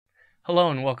Hello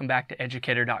and welcome back to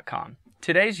educator.com.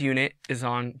 Today's unit is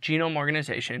on genome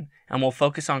organization and we'll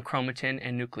focus on chromatin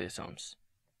and nucleosomes.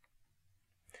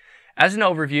 As an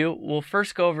overview, we'll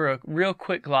first go over a real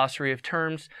quick glossary of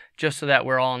terms just so that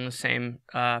we're all on the same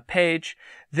page.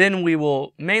 Then we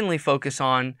will mainly focus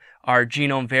on our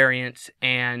genome variants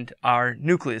and our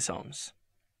nucleosomes.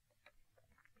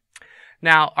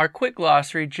 Now, our quick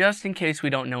glossary, just in case we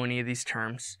don't know any of these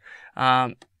terms.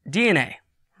 DNA,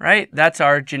 right? That's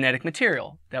our genetic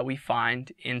material that we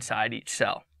find inside each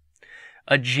cell.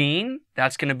 A gene,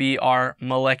 that's going to be our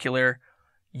molecular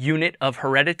unit of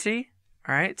heredity.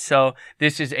 All right, so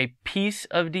this is a piece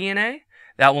of DNA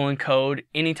that will encode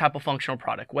any type of functional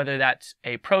product, whether that's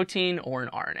a protein or an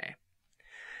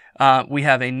RNA. We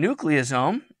have a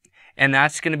nucleosome, and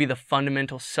that's going to be the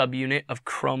fundamental subunit of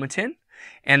chromatin,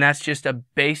 and that's just a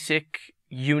basic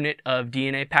unit of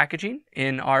DNA packaging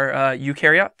in our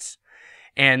eukaryotes.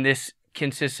 And this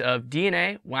consists of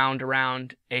DNA wound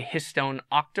around a histone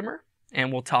octamer,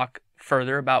 and we'll talk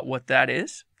further about what that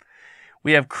is.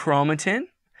 We have chromatin.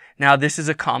 Now, this is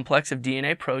a complex of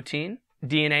DNA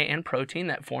and protein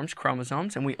that forms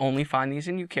chromosomes, and we only find these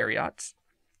in eukaryotes.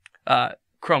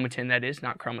 Chromatin, that is,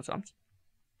 not chromosomes.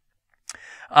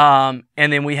 And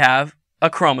then we have a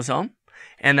chromosome,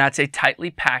 and that's a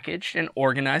tightly packaged and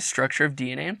organized structure of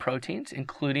DNA and proteins,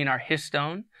 including our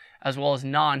histone as well as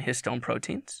non-histone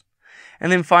proteins.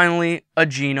 And then finally, a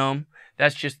genome.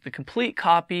 That's just the complete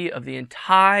copy of the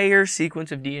entire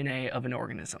sequence of DNA of an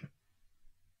organism.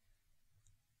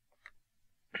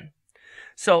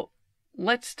 So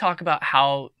let's talk about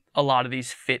how a lot of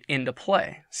these fit into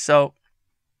play. So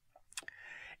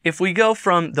if we go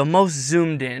from the most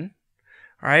zoomed in,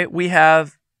 all right, we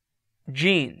have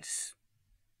genes,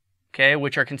 okay,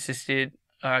 which are consist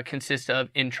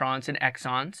of introns and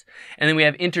exons, and then we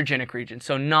have intergenic regions,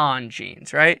 so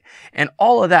non-genes, right? And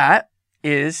all of that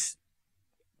is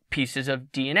pieces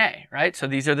of DNA, right? So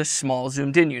these are the small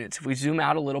zoomed in units. If we zoom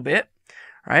out a little bit,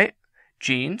 right,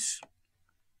 genes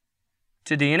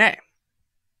to DNA,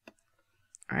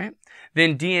 all right?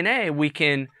 Then DNA, we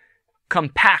can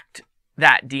compact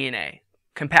that DNA,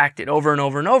 compact it over and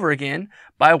over and over again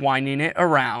by winding it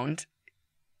around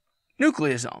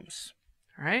nucleosomes,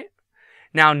 all right?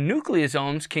 Now,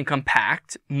 nucleosomes can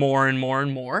compact more and more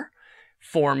and more,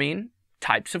 forming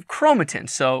types of chromatin.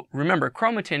 So remember,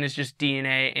 chromatin is just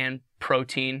DNA and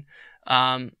protein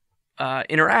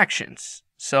interactions.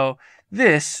 So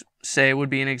this, say, would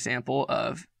be an example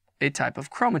of a type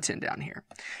of chromatin down here.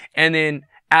 And then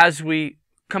as we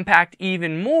compact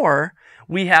even more,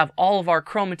 we have all of our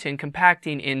chromatin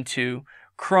compacting into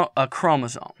a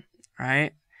chromosome,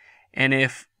 right? And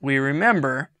if we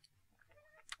remember,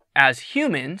 as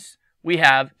humans, we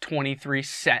have 23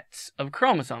 sets of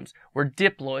chromosomes. We're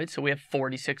diploid, so we have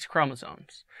 46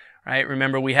 chromosomes, right?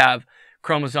 Remember, we have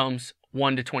chromosomes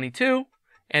 1 to 22,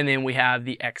 and then we have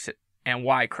the X and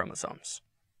Y chromosomes.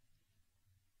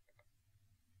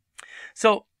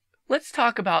 So let's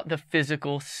talk about the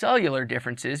physical cellular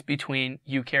differences between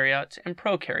eukaryotes and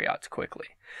prokaryotes quickly.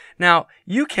 Now,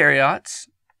 eukaryotes,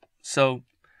 so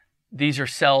these are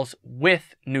cells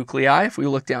with nuclei. If we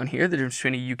look down here, the difference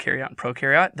between a eukaryote and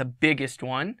prokaryote, the biggest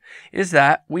one is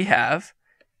that we have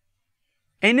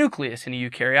a nucleus in a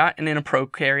eukaryote, and in a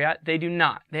prokaryote, they do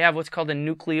not. They have what's called a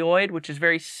nucleoid, which is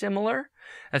very similar.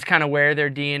 That's kind of where their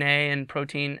DNA and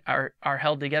protein are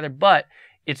held together, but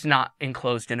it's not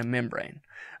enclosed in a membrane.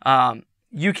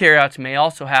 Eukaryotes may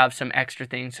also have some extra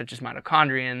things, such as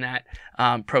mitochondria, that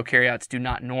prokaryotes do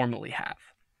not normally have.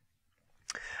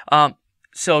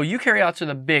 So eukaryotes are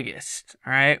the biggest,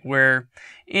 all right? We're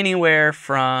anywhere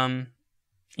from,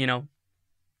 10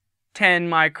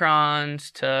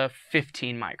 microns to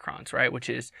 15 microns, right? Which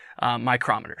is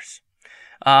micrometers.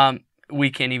 We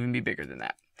can even be bigger than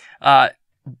that.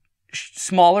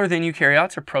 Smaller than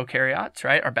eukaryotes are prokaryotes,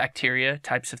 right? Are bacteria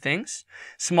types of things.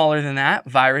 Smaller than that,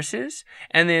 viruses.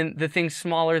 And then the things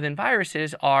smaller than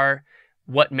viruses are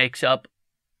what makes up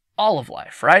all of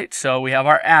life, right? So we have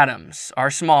our atoms, our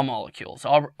small molecules,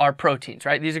 our proteins,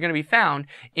 right? These are going to be found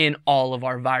in all of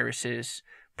our viruses,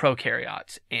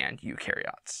 prokaryotes, and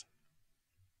eukaryotes.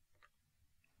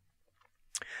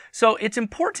 So it's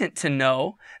important to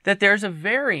know that there's a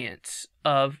variance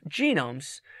of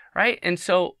genomes, right? And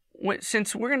so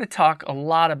since we're going to talk a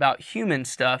lot about human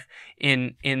stuff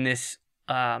in this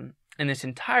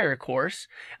entire course,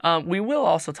 we will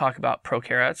also talk about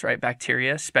prokaryotes, right?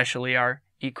 Bacteria, especially our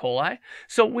E. coli.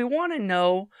 So we want to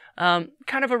know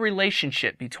kind of a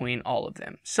relationship between all of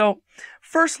them. So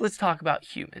first, let's talk about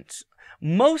humans.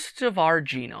 Most of our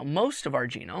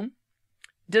genome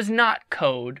does not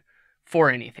code for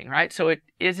anything, right? So it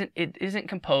isn't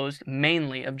composed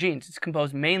mainly of genes. It's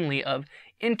composed mainly of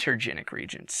intergenic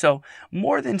regions. So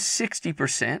more than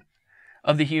 60%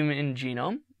 of the human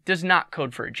genome does not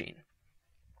code for a gene.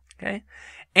 Okay?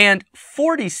 And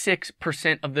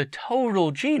 46% of the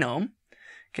total genome,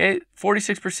 okay,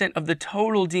 46% of the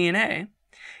total DNA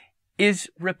is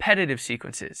repetitive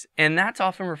sequences, and that's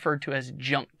often referred to as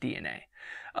junk DNA.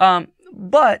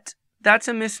 But that's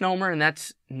a misnomer, and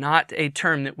that's not a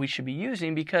term that we should be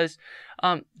using, because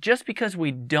just because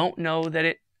we don't know that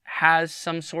it has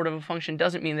some sort of a function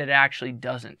doesn't mean that it actually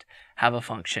doesn't have a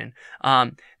function.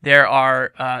 There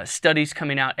are studies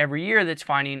coming out every year that's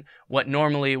finding what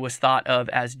normally was thought of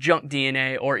as junk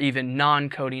DNA or even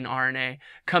non-coding RNA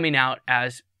coming out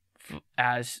as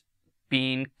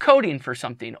being coding for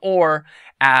something or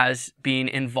as being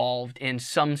involved in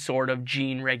some sort of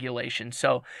gene regulation.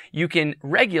 So you can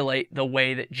regulate the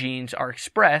way that genes are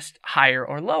expressed higher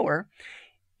or lower,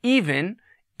 even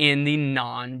in the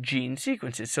non-gene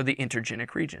sequences, so the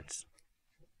intergenic regions.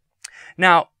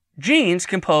 Now, genes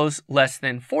compose less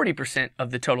than 40% of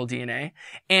the total DNA,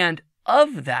 and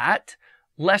of that,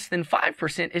 less than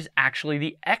 5% is actually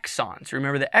the exons.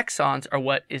 Remember, the exons are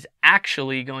what is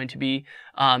actually going to be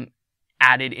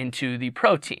added into the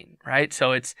protein, right?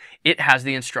 So it has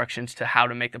the instructions to how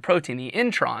to make the protein. The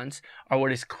introns are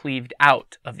what is cleaved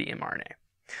out of the mRNA.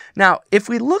 Now, if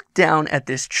we look down at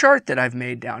this chart that I've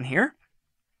made down here,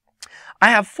 I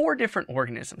have 4 different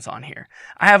organisms on here.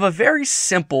 I have a very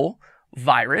simple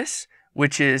virus,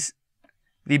 which is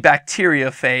the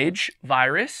bacteriophage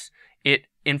virus. It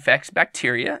infects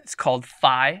bacteria. It's called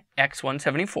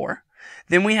Phi-X174.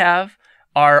 Then we have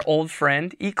our old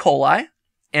friend E. coli,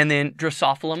 and then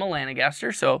Drosophila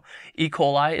melanogaster. So E.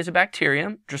 coli is a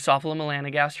bacterium. Drosophila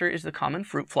melanogaster is the common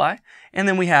fruit fly. And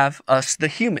then we have us, the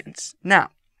humans.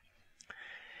 Now,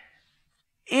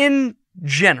 in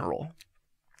general,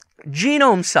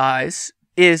 genome size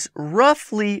is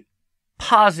roughly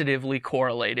positively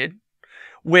correlated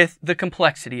with the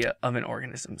complexity of an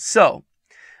organism. So,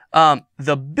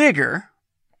 the bigger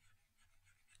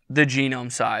the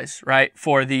genome size, right,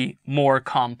 for the more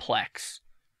complex,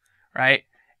 right,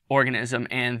 organism,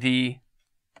 and the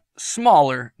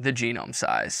smaller the genome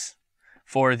size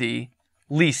for the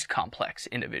least complex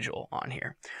individual on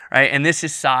here, right? And this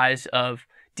is size of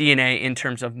DNA in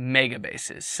terms of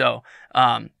megabases, so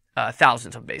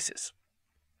thousands of bases.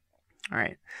 All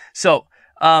right. So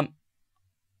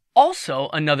also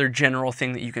another general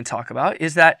thing that you can talk about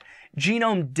is that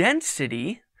genome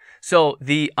density, so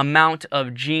the amount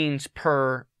of genes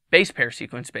per base pair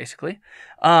sequence, basically,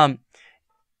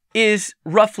 is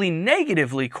roughly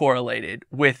negatively correlated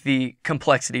with the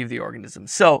complexity of the organism.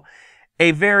 So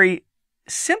a very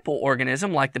simple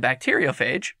organism like the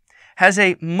bacteriophage has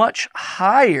a much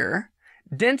higher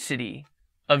density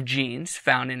of genes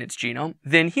found in its genome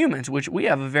than humans, which we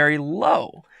have a very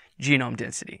low genome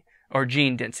density or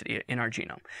gene density in our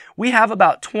genome. We have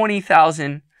about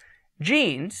 20,000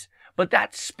 genes, but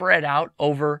that's spread out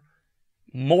over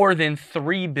more than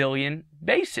 3 billion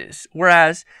bases,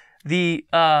 whereas the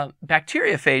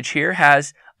bacteriophage here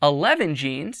has 11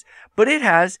 genes, but it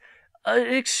has an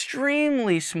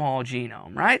extremely small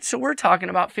genome, right? So we're talking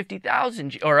about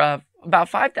 50,000 or about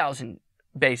 5,000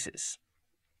 bases.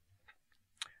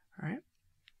 All right.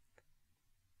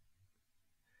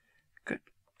 Good.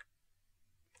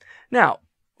 Now,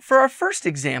 for our first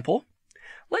example,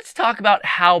 let's talk about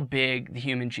how big the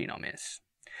human genome is.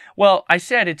 Well, I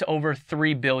said it's over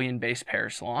 3 billion base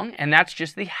pairs long, and that's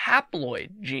just the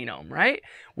haploid genome, right?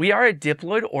 We are a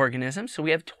diploid organism, so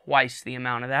we have twice the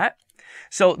amount of that.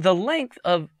 So the length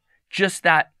of just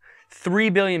that 3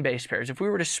 billion base pairs, if we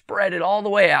were to spread it all the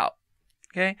way out,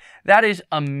 okay, that is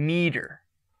a meter,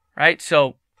 right?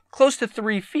 So close to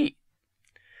 3 feet.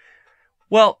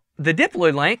 Well, the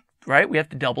diploid length, right, we have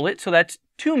to double it, so that's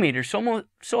 2 meters,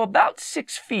 so about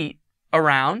 6 feet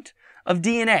around of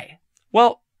DNA.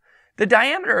 Well, the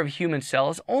diameter of a human cell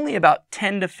is only about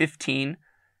 10 to 15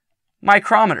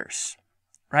 micrometers,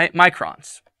 right?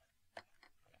 Microns.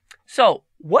 So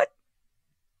what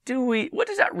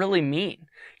does that really mean?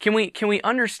 Can we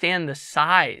understand the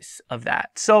size of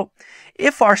that? So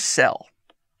if our cell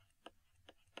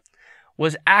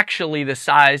was actually the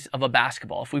size of a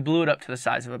basketball, if we blew it up to the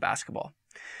size of a basketball,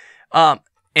 and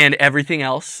everything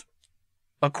else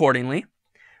accordingly,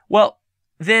 well,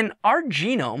 then our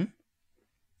genome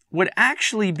would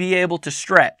actually be able to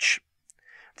stretch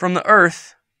from the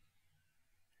Earth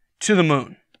to the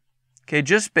moon, okay,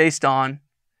 just based on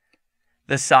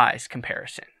the size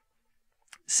comparison.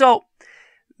 So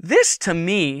this to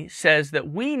me says that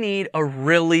we need a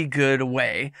really good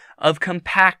way of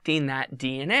compacting that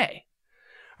DNA,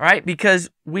 right?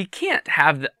 Because we can't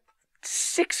have the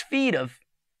 6 feet of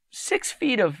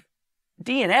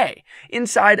DNA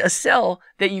inside a cell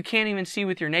that you can't even see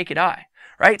with your naked eye,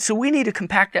 right? So we need to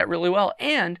compact that really well,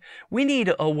 and we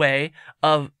need a way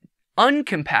of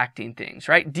uncompacting things,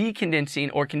 right?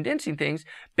 Decondensing or condensing things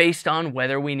based on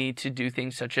whether we need to do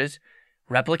things such as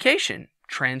replication,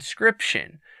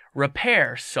 transcription,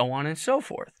 repair, so on and so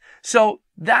forth. So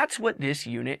that's what this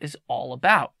unit is all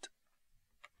about.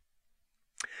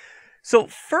 So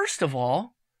first of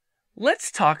all,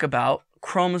 let's talk about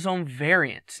chromosome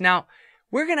variants. Now,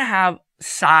 we're going to have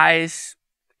size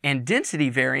and density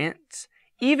variants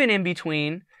even in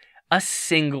between a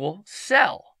single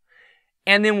cell.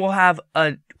 And then we'll have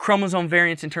a chromosome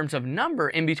variance in terms of number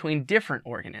in between different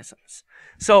organisms.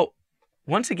 So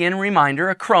once again, a reminder,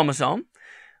 a chromosome,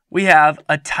 we have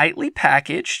a tightly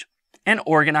packaged and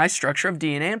organized structure of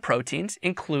DNA and proteins,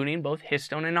 including both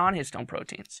histone and non-histone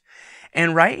proteins.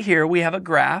 And right here we have a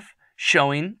graph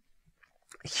showing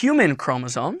human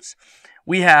chromosomes.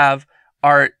 We have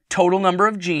our total number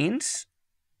of genes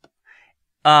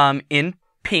in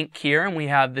pink here, and we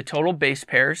have the total base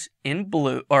pairs in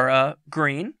blue or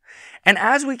green. And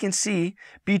as we can see,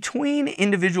 between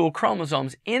individual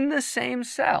chromosomes in the same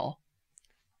cell,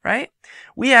 right,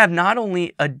 we have not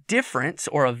only a difference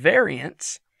or a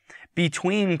variance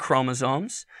between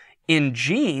chromosomes in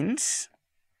genes,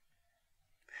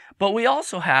 but we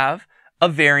also have a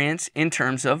variance in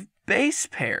terms of base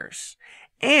pairs.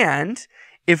 And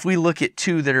if we look at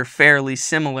two that are fairly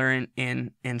similar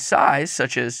in size,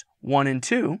 such as 1 and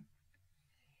 2,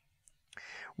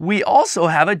 we also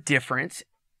have a difference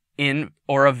in,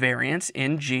 or a variance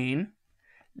in, gene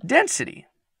density,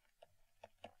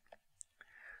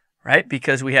 right?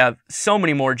 Because we have so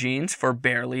many more genes for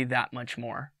barely that much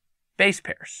more base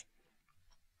pairs.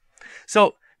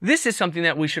 So this is something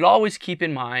that we should always keep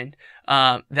in mind,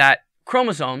 that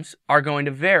chromosomes are going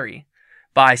to vary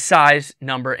by size,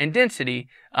 number, and density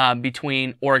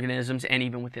between organisms and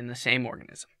even within the same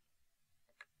organism.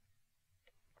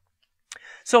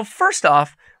 So first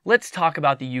off, let's talk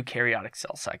about the eukaryotic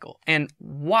cell cycle. And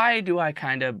why do I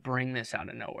kind of bring this out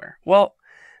of nowhere? Well,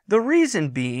 the reason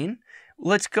being,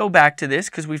 let's go back to this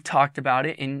because we've talked about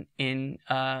it in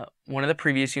one of the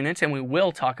previous units, and we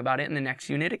will talk about it in the next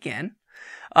unit again.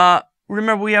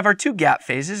 Remember, we have our two gap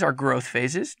phases, our growth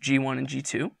phases, G1 and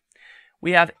G2.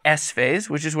 We have S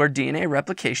phase, which is where DNA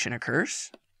replication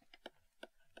occurs.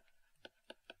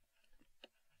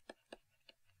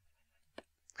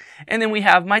 And then we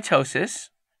have mitosis,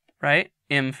 right?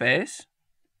 M phase.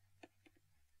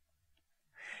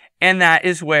 And that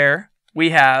is where we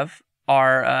have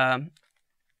our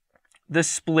the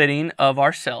splitting of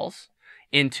our cells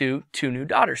into two new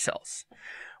daughter cells.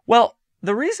 Well,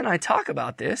 the reason I talk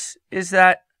about this is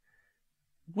that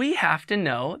we have to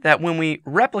know that when we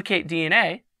replicate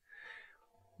DNA,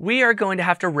 we are going to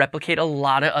have to replicate a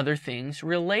lot of other things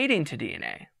relating to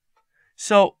DNA.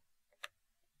 So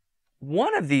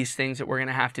one of these things that we're going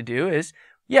to have to do is,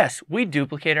 yes, we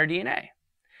duplicate our DNA.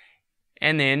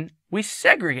 And then we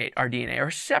segregate our DNA or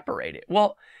separate it.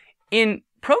 Well, in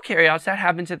prokaryotes, that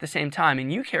happens at the same time. In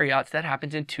eukaryotes, that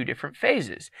happens in two different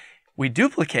phases. We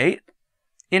duplicate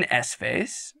in S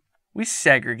phase. We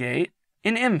segregate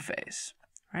in M phase.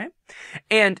 Right?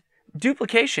 And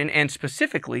duplication, and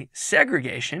specifically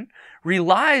segregation,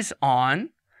 relies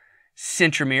on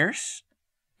centromeres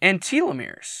and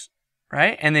telomeres,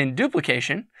 right? And then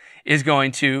duplication is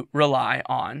going to rely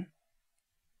on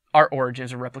our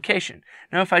origins of replication.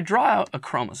 Now, if I draw out a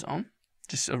chromosome,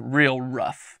 just a real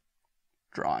rough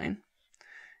drawing,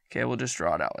 okay, we'll just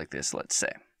draw it out like this, let's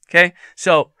say. Okay,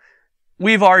 so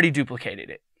we've already duplicated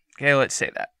it. Okay, let's say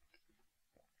that.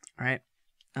 All right.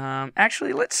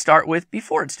 Actually, let's start with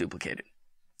before it's duplicated.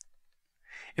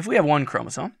 If we have one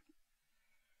chromosome,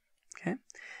 okay,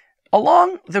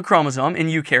 along the chromosome in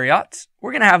eukaryotes,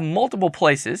 we're going to have multiple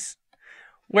places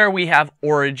where we have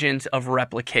origins of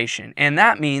replication. And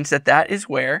that means that that is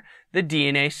where the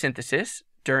DNA synthesis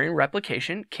during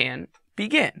replication can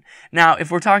begin. Now,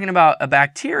 if we're talking about a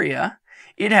bacteria,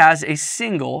 it has a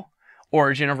single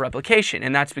origin of replication,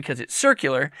 and that's because it's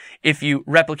circular. If you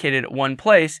replicate it at one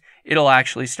place, it'll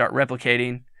actually start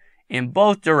replicating in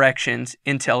both directions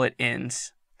until it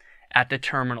ends at the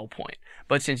terminal point.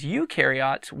 But since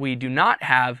eukaryotes, we do not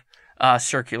have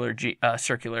circular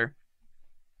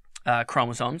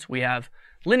chromosomes, we have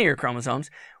linear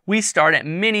chromosomes, we start at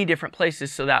many different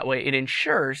places, so that way it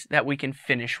ensures that we can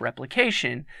finish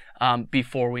replication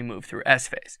before we move through S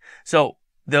phase. So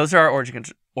those are our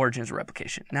origins of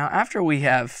replication. Now, after we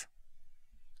have,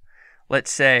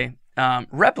 let's say,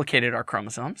 replicated our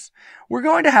chromosomes, we're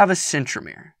going to have a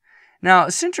centromere. Now, a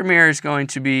centromere is going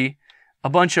to be a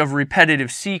bunch of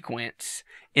repetitive sequence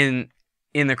in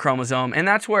the chromosome, and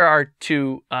that's where our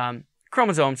two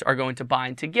chromosomes are going to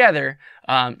bind together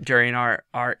during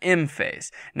our M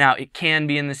phase. Now, it can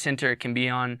be in the center, it can be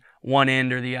on one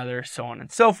end or the other, so on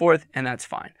and so forth, and that's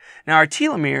fine. Now, our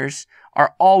telomeres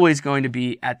are always going to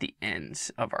be at the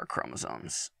ends of our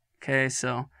chromosomes. Okay,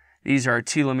 so these are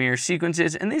telomere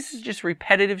sequences, and this is just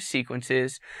repetitive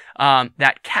sequences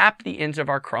that cap the ends of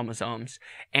our chromosomes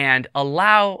and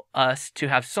allow us to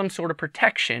have some sort of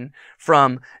protection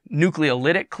from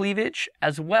nucleolytic cleavage,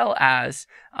 as well as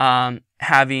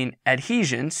having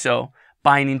adhesion, so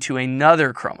binding to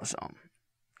another chromosome,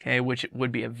 okay, which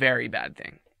would be a very bad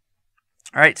thing.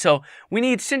 All right, so we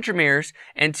need centromeres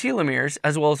and telomeres,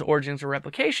 as well as origins of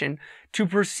replication, to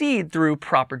proceed through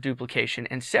proper duplication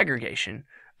and segregation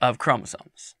of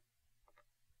chromosomes.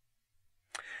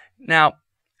 Now,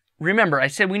 remember, I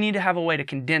said we need to have a way to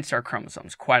condense our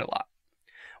chromosomes quite a lot.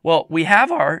 Well, we have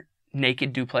our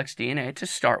naked duplex DNA to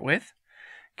start with.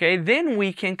 Okay, then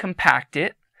we can compact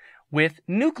it with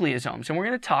nucleosomes, and we're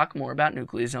going to talk more about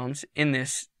nucleosomes in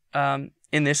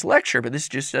this lecture, but this is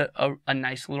just a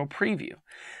nice little preview.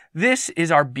 This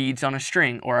is our beads on a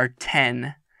string, or our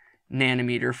 10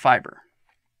 nanometer fiber.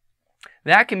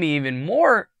 That can be even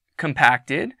more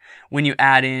compacted when you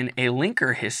add in a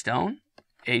linker histone,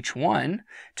 H1,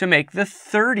 to make the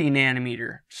 30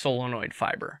 nanometer solenoid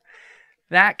fiber.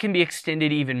 That can be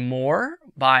extended even more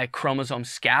by chromosome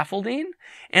scaffolding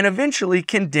and eventually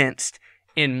condensed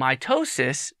in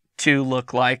mitosis to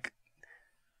look like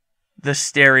the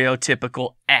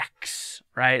stereotypical X,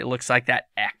 right? It looks like that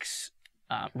X,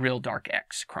 real dark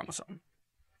X chromosome.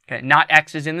 Okay, not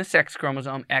X is in the sex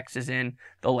chromosome, X is in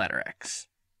the letter X.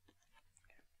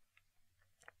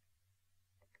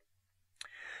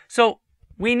 So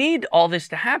we need all this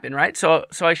to happen, right? So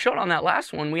I showed on that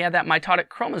last one, we had that mitotic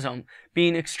chromosome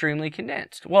being extremely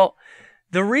condensed. Well,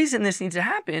 the reason this needs to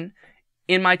happen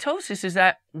in mitosis is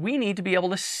that we need to be able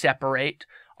to separate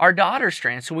our daughter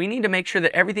strands. So we need to make sure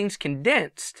that everything's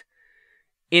condensed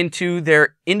into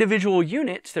their individual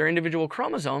units, their individual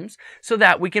chromosomes, so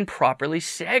that we can properly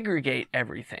segregate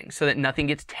everything so that nothing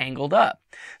gets tangled up.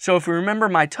 So if we remember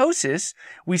mitosis,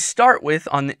 we start with,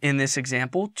 in this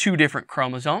example, 2 different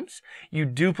chromosomes. You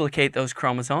duplicate those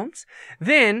chromosomes.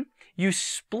 Then you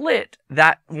split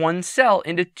that one cell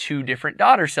into 2 different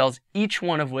daughter cells, each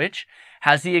one of which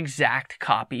has the exact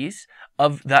copies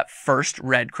of that first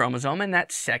red chromosome and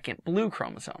that second blue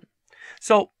chromosome.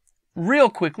 So real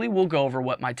quickly, we'll go over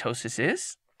what mitosis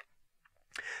is.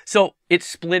 So it's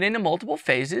split into multiple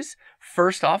phases.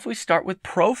 First off, we start with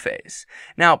prophase.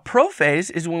 Now, prophase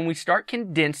is when we start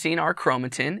condensing our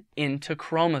chromatin into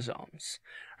chromosomes.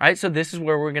 All right, so this is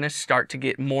where we're going to start to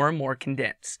get more and more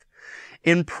condensed.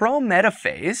 In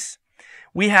prometaphase,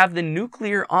 we have the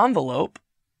nuclear envelope.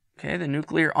 Okay, the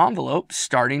nuclear envelope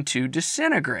starting to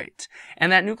disintegrate.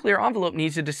 And that nuclear envelope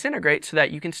needs to disintegrate so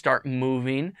that you can start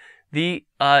moving the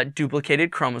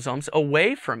duplicated chromosomes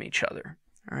away from each other.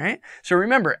 All right. So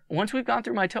remember, once we've gone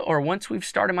through once we've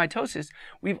started mitosis,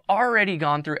 we've already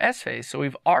gone through S phase. So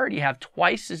we've already have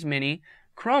twice as many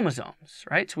chromosomes,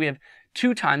 right? So we have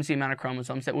 2 times the amount of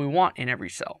chromosomes that we want in every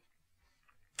cell.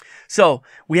 So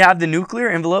we have the nuclear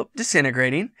envelope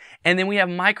disintegrating, and then we have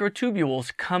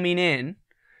microtubules coming in,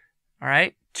 all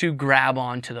right, to grab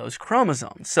onto those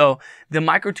chromosomes. So the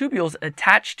microtubules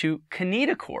attach to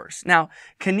kinetochores. Now,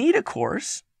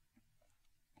 kinetochores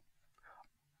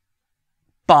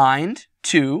bind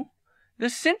to the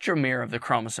centromere of the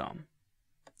chromosome.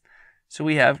 So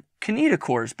we have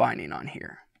kinetochores binding on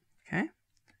here. Okay,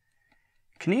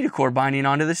 kinetochore binding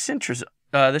onto the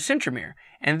centromere,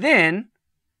 and then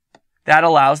that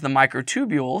allows the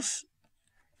microtubules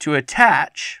to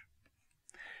attach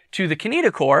to the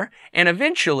kinetochore, and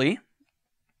eventually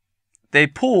they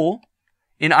pull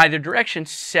in either direction,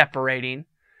 separating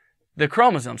the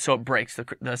chromosome, so it breaks the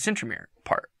centromere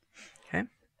part. Okay.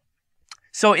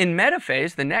 So in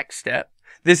metaphase, the next step,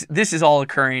 this is all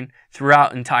occurring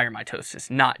throughout entire mitosis,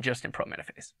 not just in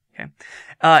prometaphase. Okay.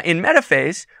 In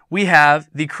metaphase, we have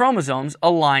the chromosomes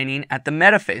aligning at the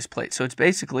metaphase plate, so it's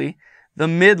basically the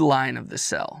midline of the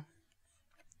cell.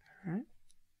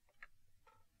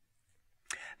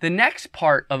 The next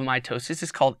part of mitosis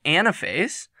is called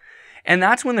anaphase, and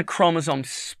that's when the chromosomes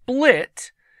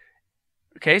split.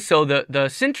 Okay, so the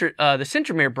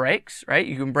centromere breaks, right?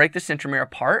 You can break the centromere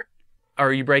apart,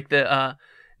 or you break the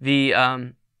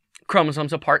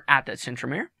chromosomes apart at that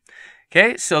centromere.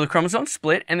 Okay, so the chromosomes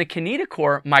split, and the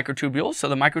kinetochore microtubules, so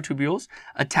the microtubules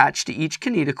attach to each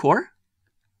kinetochore,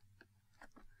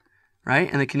 right?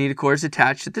 And the kinetochore is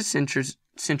attached to the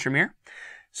centromere.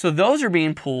 So those are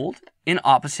being pulled in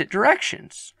opposite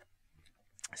directions,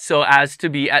 so as to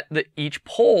be at each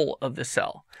pole of the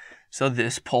cell. So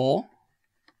this pole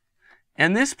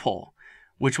and this pole,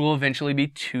 which will eventually be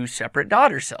two separate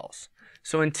daughter cells.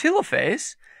 So in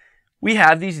telophase, we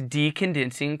have these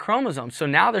decondensing chromosomes. So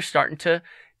now they're starting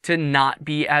to not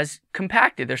be as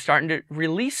compacted. They're starting to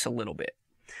release a little bit.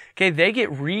 Okay, they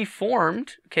get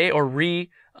reformed, okay, or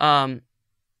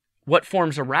what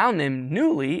forms around them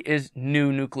newly is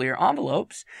new nuclear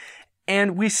envelopes,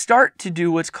 and we start to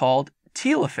do what's called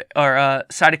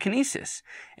cytokinesis.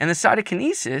 And the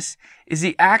cytokinesis is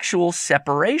the actual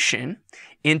separation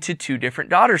into two different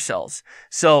daughter cells.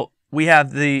 So we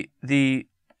have the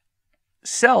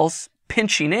cells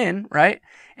pinching in, right?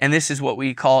 And this is what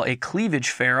we call a cleavage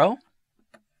furrow.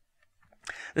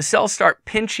 The cells start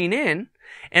pinching in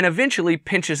and eventually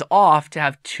pinches off to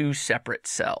have two separate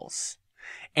cells.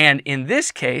 And in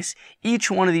this case, each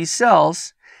one of these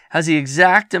cells has the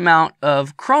exact amount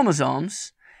of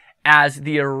chromosomes as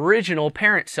the original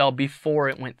parent cell before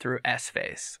it went through S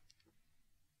phase.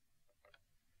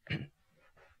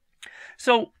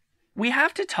 So we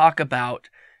have to talk about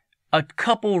a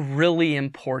couple really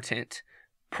important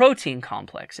protein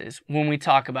complexes when we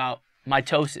talk about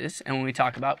mitosis and when we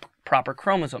talk about proper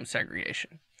chromosome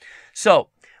segregation. So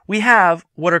we have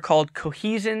what are called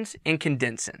cohesins and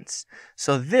condensins.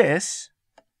 So this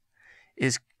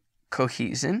is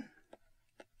cohesin,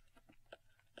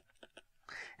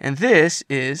 and this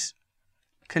is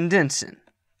condensin.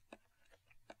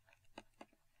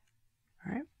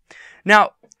 All right.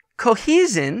 Now,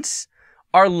 cohesins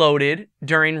are loaded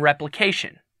during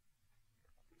replication.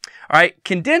 All right,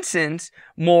 condensins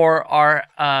more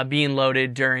are being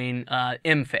loaded during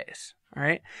M phase. All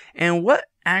right, and what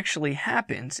actually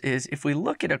happens is if we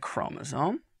look at a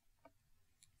chromosome,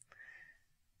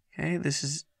 okay, this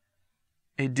is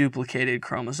a duplicated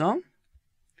chromosome,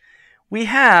 we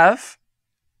have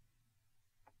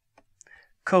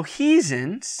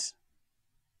cohesins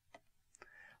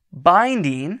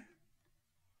binding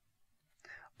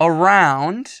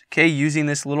around, okay, using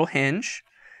this little hinge,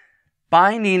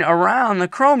 binding around the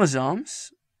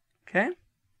chromosomes, okay?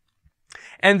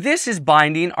 And this is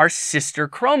binding our sister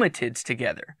chromatids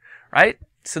together, right?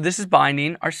 So this is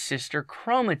binding our sister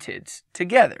chromatids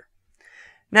together.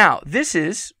 Now, this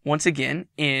is, once again,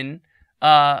 in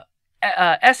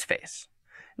S phase.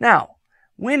 Now,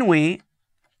 when we,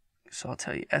 so I'll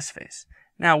tell you S phase.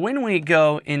 Now, when we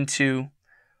go into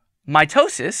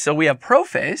mitosis, so we have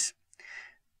prophase,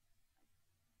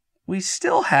 we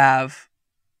still have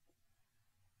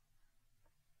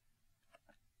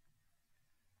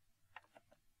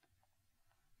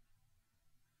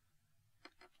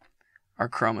our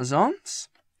chromosomes,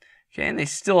 okay, and they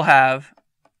still have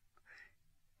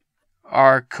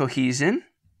our cohesin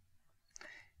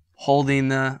holding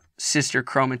the sister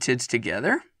chromatids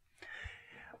together.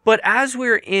 But as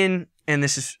we're in, and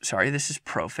this is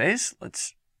prophase,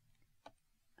 let's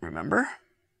remember.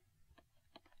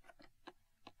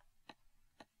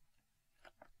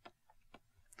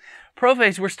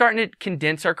 Prophase, we're starting to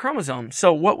condense our chromosomes.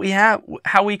 So what we have,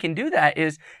 how we can do that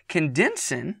is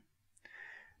condensin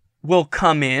will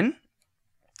come in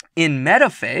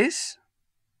metaphase,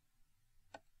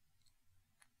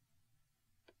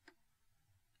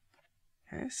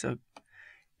 okay, so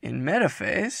in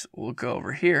metaphase, we'll go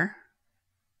over here.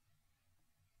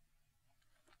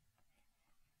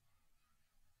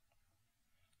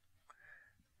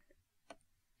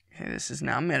 Okay, this is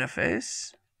now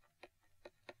metaphase.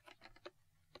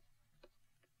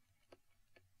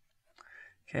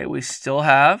 Okay, we still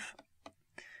have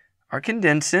our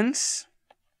condensins.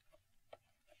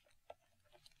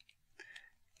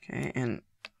 Okay, and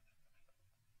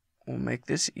we'll make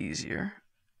this easier.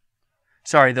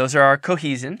 Sorry, those are our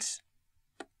cohesins.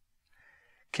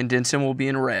 Condensin will be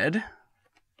in red.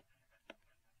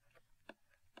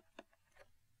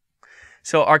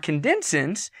 So our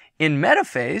condensins in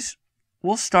metaphase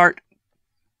will start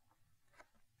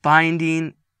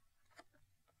binding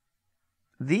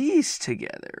these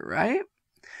together, right?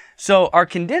 So our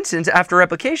condensins, after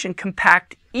replication,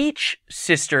 compact each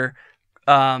sister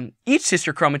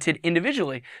chromatid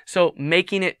individually, so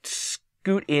making it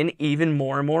scoot in even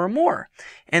more and more and more.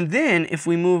 And then if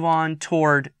we move on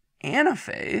toward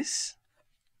anaphase,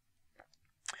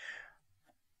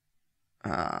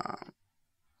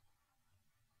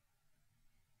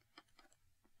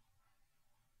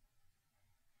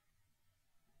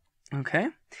 okay,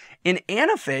 in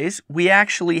anaphase, we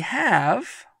actually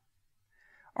have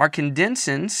our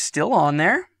condensins still on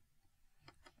there,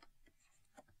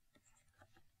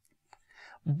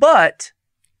 but,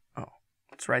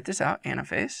 let's write this out,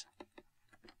 anaphase.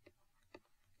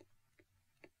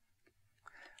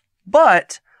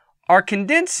 But our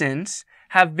condensins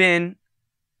have been,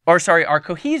 our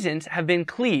cohesins have been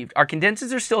cleaved. Our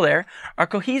condensins are still there. Our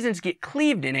cohesins get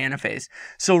cleaved in anaphase.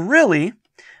 So really,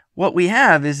 what we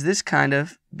have is this kind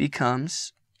of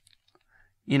becomes,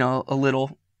 you know, a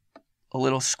little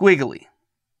squiggly,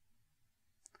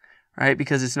 right?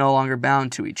 Because it's no longer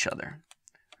bound to each other,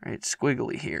 right?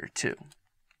 Squiggly here too.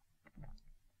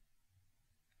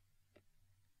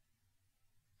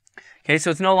 Okay,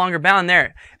 so it's no longer bound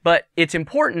there. But it's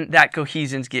important that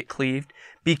cohesins get cleaved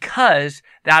because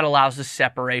that allows the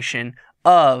separation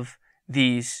of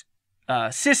these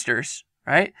sisters,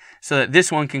 right? So that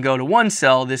this one can go to one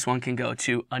cell, this one can go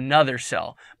to another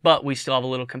cell. But we still have a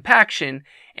little compaction,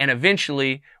 and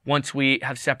eventually, once we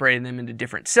have separated them into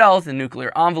different cells, the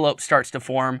nuclear envelope starts to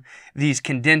form. These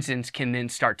condensins can then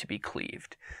start to be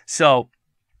cleaved. So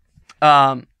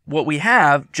what we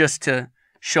have, just to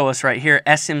show us right here,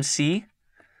 SMC,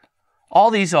 all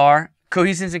these are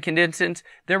cohesins and condensins.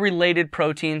 They're related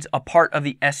proteins, a part of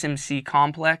the SMC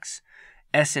complex.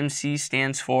 SMC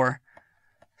stands for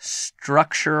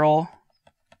structural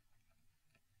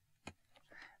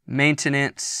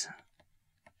maintenance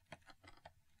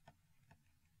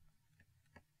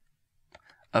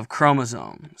of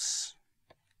chromosomes.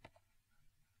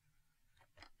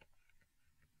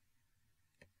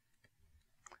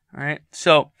 All right,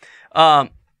 so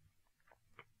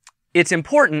it's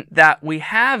important that we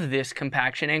have this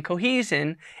compaction, and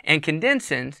cohesin and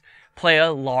condensins play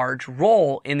a large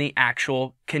role in the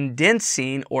actual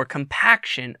condensing or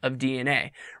compaction of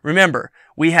DNA. Remember,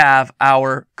 we have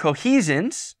our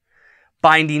cohesins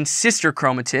binding sister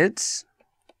chromatids,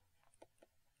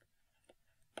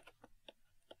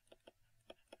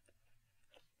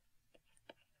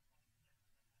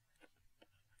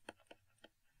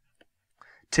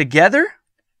 together,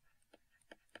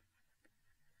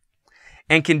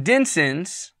 and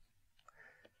condensins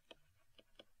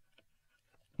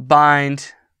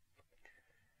bind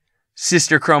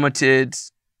sister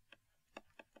chromatids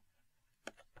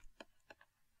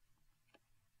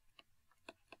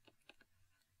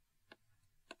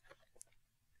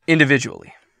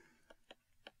individually.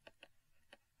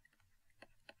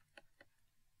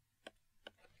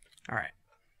 All right.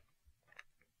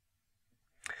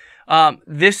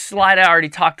 This slide I already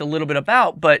talked a little bit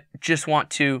about, but just want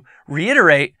to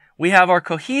reiterate, we have our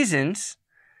cohesins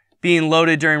being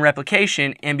loaded during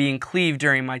replication and being cleaved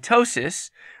during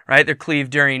mitosis, right? They're cleaved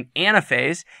during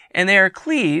anaphase, and they are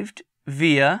cleaved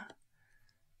via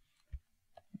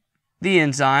the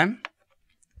enzyme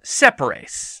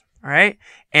separase, all right?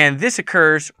 And this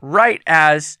occurs right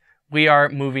as we are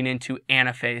moving into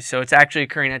anaphase. So it's actually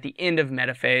occurring at the end of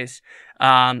metaphase.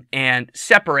 And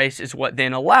separase is what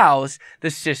then allows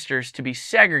the sisters to be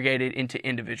segregated into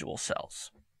individual cells.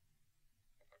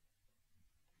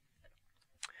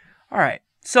 All right.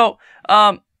 So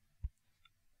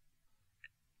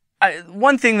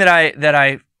one thing that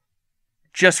I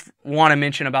just want to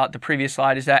mention about the previous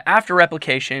slide is that after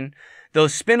replication,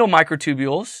 those spindle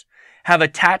microtubules have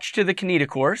attached to the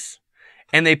kinetochores,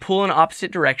 and they pull in opposite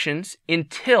directions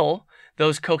until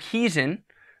those cohesin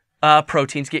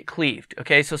proteins get cleaved.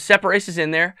 Okay, so separase is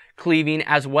in there, cleaving,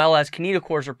 as well as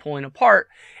kinetochores are pulling apart,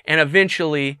 and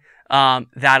eventually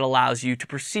that allows you to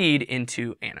proceed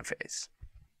into anaphase.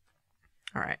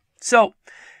 All right, so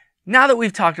now that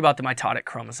we've talked about the mitotic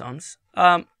chromosomes,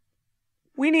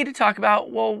 we need to talk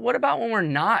about, well, what about when we're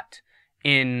not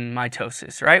in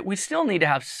mitosis, right? We still need to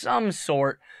have some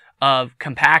sort of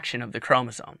compaction of the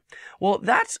chromosome. Well,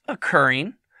 that's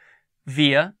occurring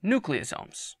via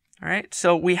nucleosomes. All right,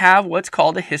 so we have what's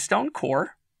called a histone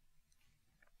core.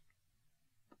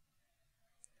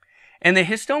 And the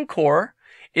histone core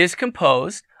is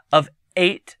composed of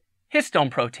 8 histone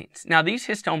proteins. Now, these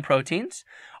histone proteins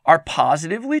are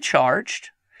positively charged,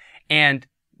 and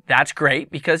that's great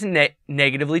because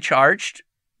negatively charged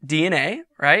DNA,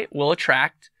 right, will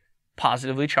attract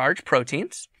positively charged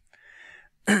proteins.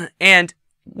 And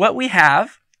what we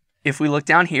have, if we look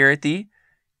down here at the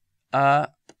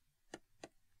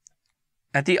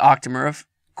octamer of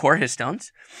core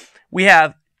histones, we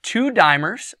have 2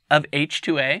 dimers of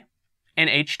H2A and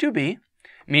H2B,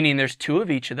 meaning there's 2 of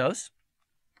each of those.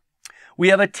 We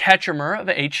have a tetramer of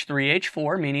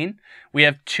H3H4, meaning we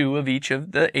have 2 of each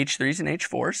of the H3s and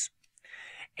H4s.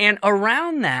 And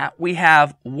around that, we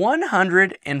have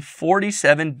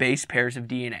 147 base pairs of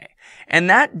DNA. And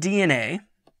that DNA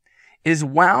is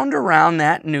wound around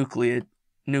that nucleosome,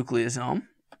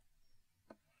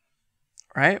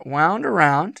 right? Wound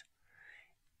around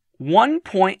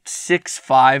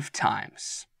 1.65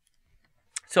 times.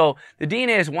 So the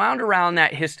DNA is wound around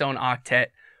that histone octet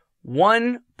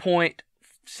 1.65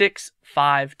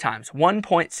 1.65 times.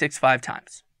 1.65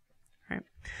 times. Right?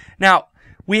 Now,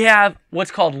 we have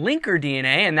what's called linker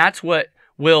DNA, and that's what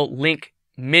will link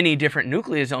many different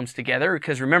nucleosomes together,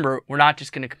 because remember, we're not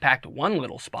just going to compact one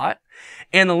little spot.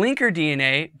 And the linker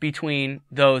DNA between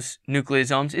those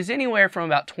nucleosomes is anywhere from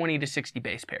about 20 to 60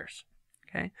 base pairs.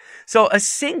 Okay? So a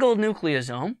single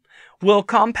nucleosome will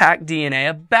compact DNA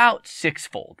about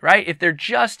 6-fold, right? If they're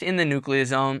just in the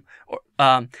nucleosome,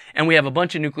 and we have a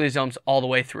bunch of nucleosomes all the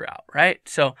way throughout, right?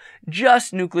 So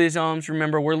just nucleosomes,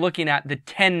 remember, we're looking at the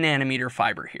 10 nanometer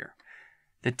fiber here.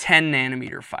 The 10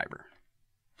 nanometer fiber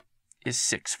is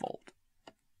 6-fold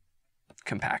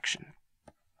compaction.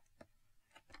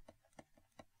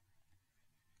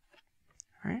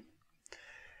 All right?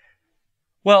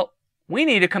 Well, we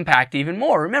need to compact even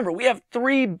more. Remember, we have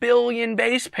 3 billion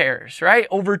base pairs, right?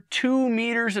 Over 2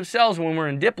 meters of cells when we're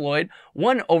in diploid,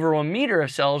 over 1 meter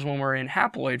of cells when we're in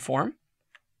haploid form.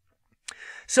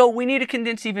 So we need to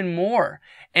condense even more.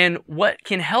 And what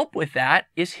can help with that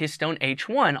is histone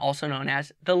H1, also known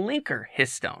as the linker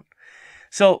histone.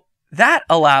 So that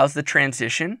allows the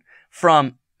transition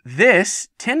from this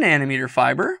 10 nanometer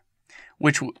fiber,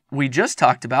 which we just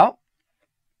talked about,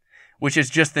 which is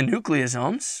just the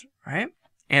nucleosomes, right,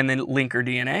 and the linker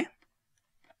DNA,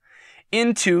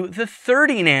 into the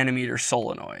 30 nanometer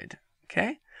solenoid,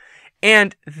 okay?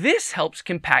 And this helps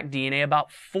compact DNA about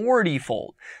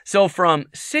 40-fold. So from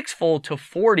 6-fold to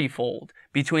 40-fold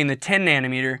between the 10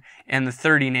 nanometer and the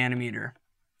 30 nanometer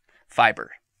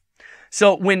fiber.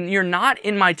 So when you're not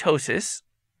in mitosis,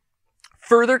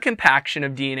 further compaction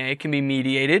of DNA can be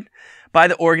mediated by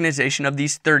the organization of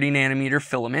these 30 nanometer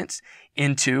filaments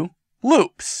into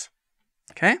loops,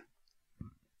 okay?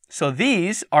 So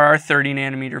these are our 30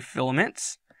 nanometer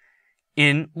filaments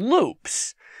in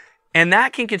loops. And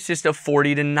that can consist of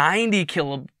 40 to 90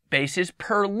 kilobases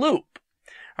per loop.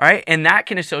 All right, and that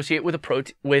can associate with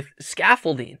with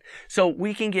scaffolding. So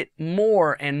we can get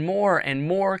more and more and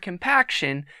more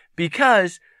compaction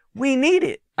because we need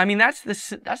it. I mean, that's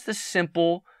the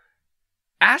simple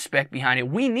aspect behind it.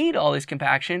 We need all this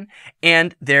compaction,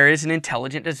 and there is an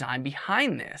intelligent design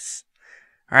behind this.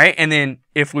 All right, and then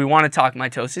if we want to talk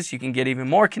mitosis, you can get even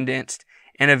more condensed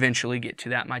and eventually get to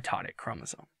that mitotic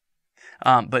chromosome.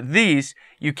 But these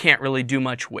you can't really do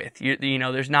much with. You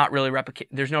know, there's not really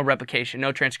there's no replication,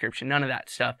 no transcription, none of that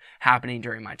stuff happening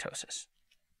during mitosis.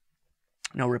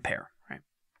 No repair, right?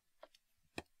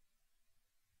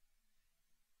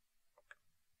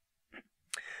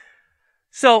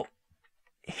 So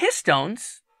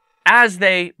histones, as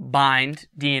they bind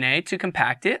DNA to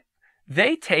compact it,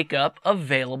 they take up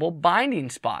available binding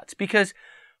spots because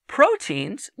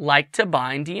proteins like to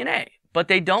bind DNA. But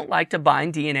they don't like to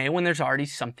bind DNA when there's already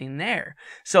something there.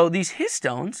 So these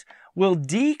histones will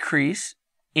decrease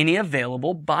any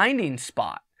available binding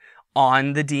spot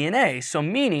on the DNA. So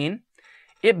meaning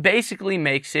it basically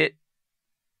makes it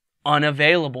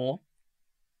unavailable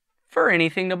for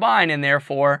anything to bind and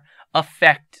therefore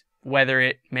affect whether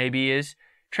it maybe is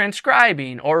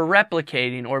transcribing or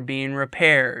replicating or being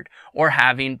repaired or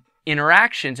having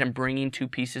interactions and bringing two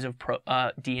pieces of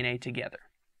DNA together.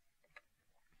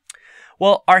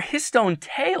 Well, our histone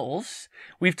tails,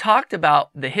 we've talked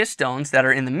about the histones that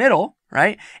are in the middle,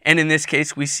 right? And in this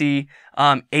case, we see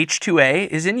H2A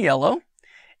is in yellow.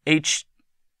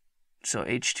 So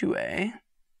H2A.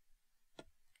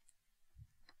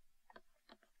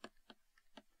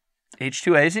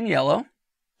 H2A is in yellow.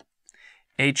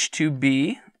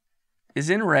 H2B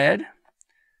is in red.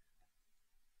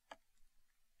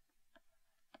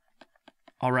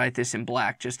 I'll write this in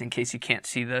black just in case you can't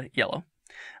see the yellow.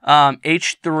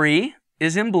 H3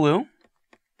 is in blue,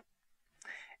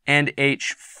 and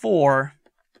H4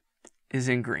 is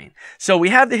in green. So we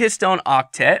have the histone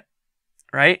octet,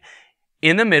 right?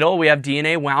 In the middle, we have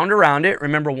DNA wound around it.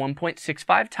 Remember,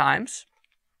 1.65 times.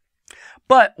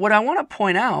 But what I want to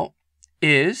point out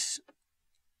is,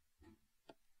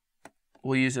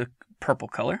 we'll use a purple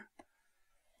color.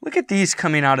 Look at these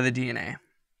coming out of the DNA.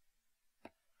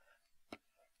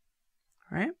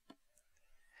 Right?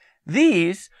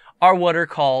 These are what are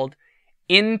called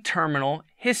N-terminal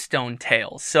histone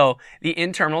tails. So the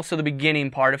N-terminal, so the beginning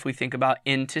part, if we think about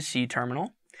N to C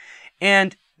terminal.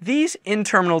 And these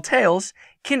N-terminal tails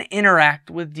can interact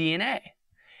with DNA.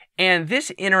 And this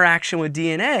interaction with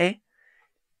DNA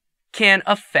can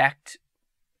affect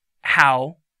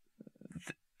how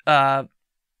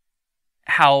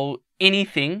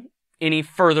any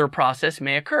further process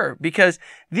may occur, because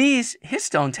these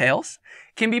histone tails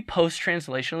can be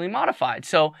post-translationally modified.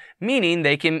 So meaning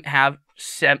they can have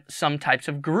some types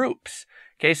of groups,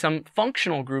 okay, some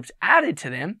functional groups added to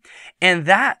them, and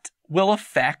that will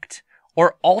affect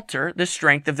or alter the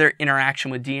strength of their interaction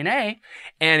with DNA.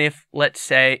 And if, let's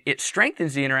say, it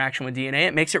strengthens the interaction with DNA,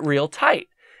 it makes it real tight,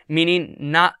 meaning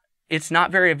it's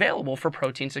not very available for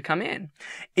proteins to come in.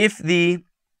 If the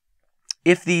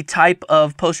type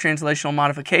of post-translational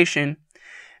modification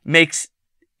makes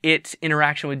its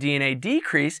interaction with DNA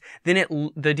decrease, then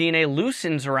the DNA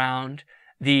loosens around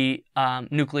the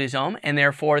nucleosome, and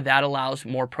therefore that allows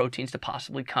more proteins to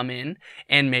possibly come in,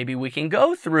 and maybe we can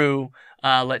go through,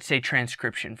 let's say,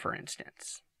 transcription, for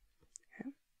instance.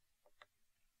 Okay.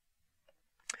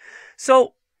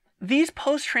 So these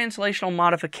post-translational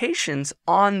modifications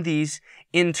on these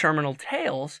N-terminal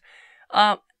tails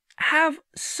have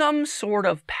some sort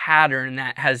of pattern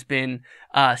that has been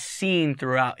seen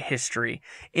throughout history,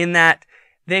 in that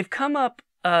they've come up,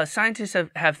 scientists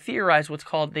have theorized what's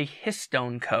called the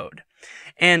histone code.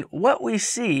 And what we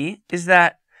see is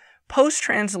that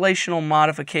post-translational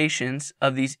modifications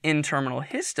of these N-terminal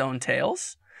histone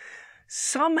tails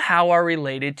somehow are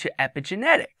related to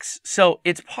epigenetics. So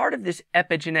it's part of this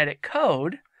epigenetic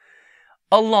code,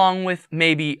 along with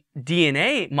maybe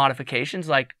DNA modifications,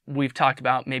 like we've talked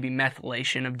about, maybe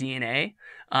methylation of DNA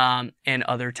and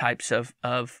other types of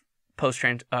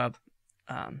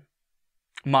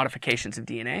modifications of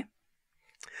DNA.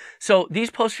 So these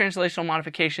post-translational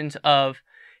modifications of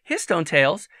histone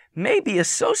tails may be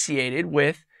associated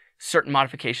with certain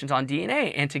modifications on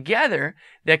DNA, and together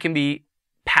that can be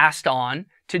passed on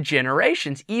to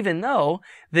generations, even though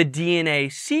the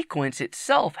DNA sequence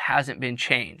itself hasn't been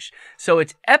changed. So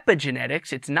it's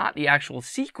epigenetics, it's not the actual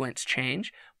sequence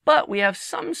change, but we have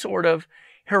some sort of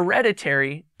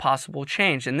hereditary possible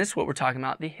change, and this is what we're talking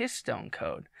about, the histone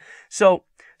code. So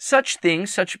such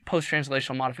things, such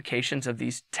post-translational modifications of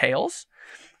these tails,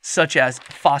 such as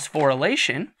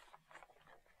phosphorylation,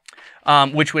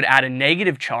 which would add a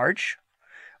negative charge,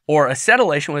 or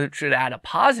acetylation, which would add a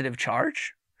positive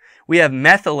charge. We have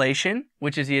methylation,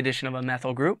 which is the addition of a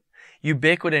methyl group.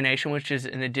 Ubiquitination, which is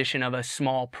an addition of a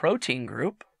small protein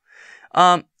group.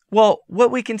 Well, what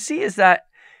we can see is that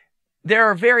there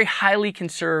are very highly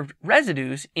conserved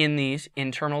residues in these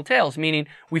internal tails, meaning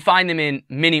we find them in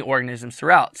many organisms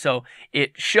throughout. So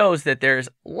it shows that there's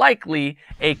likely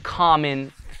a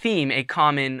common theme, a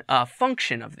common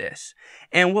function of this.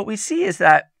 And what we see is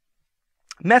that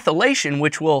methylation,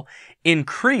 which will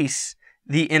increase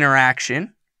the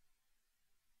interaction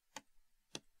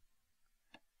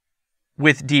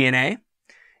with DNA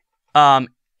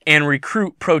and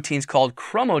recruit proteins called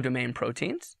chromodomain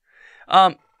proteins.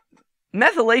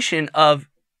 Methylation of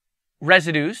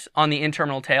residues on the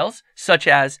N-terminal tails, such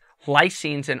as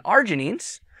lysines and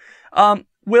arginines,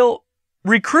 will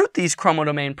recruit these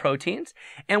chromodomain proteins,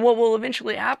 and what will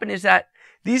eventually happen is that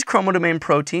these chromodomain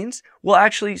proteins will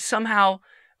actually somehow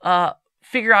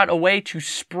figure out a way to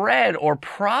spread or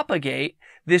propagate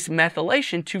this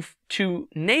methylation to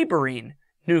neighboring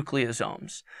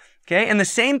nucleosomes. Okay, and the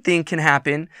same thing can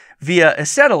happen via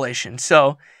acetylation.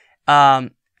 So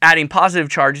adding positive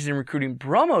charges and recruiting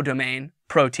bromodomain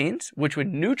proteins, which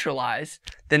would neutralize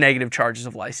the negative charges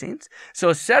of lysines. So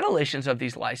acetylations of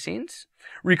these lysines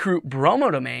recruit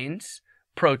bromodomain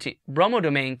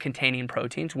containing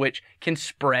proteins, which can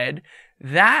spread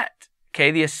that, okay,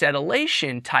 the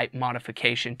acetylation type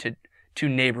modification to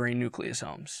neighboring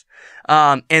nucleosomes.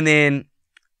 And then,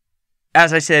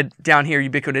 as I said down here,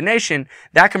 ubiquitination,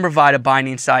 that can provide a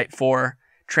binding site for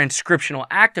transcriptional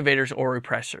activators or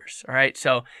repressors. All right,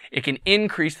 so it can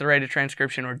increase the rate of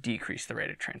transcription or decrease the rate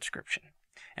of transcription.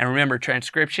 And remember,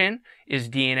 transcription is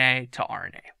DNA to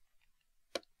RNA.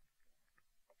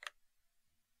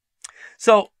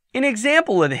 So an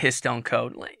example of the histone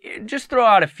code, just throw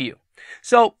out a few.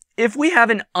 So if we have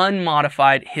an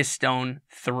unmodified histone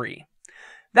 3,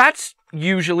 that's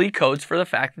usually codes for the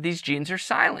fact that these genes are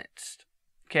silenced,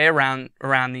 okay,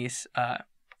 around these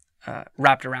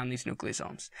wrapped around these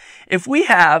nucleosomes. If we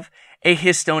have a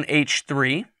histone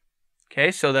H3,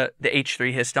 okay, so the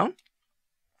H3 histone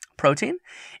protein,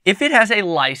 if it has a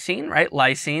lysine, right,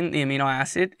 lysine, the amino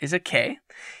acid, is a K,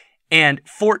 and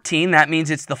 14, that means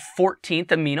it's the 14th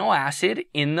amino acid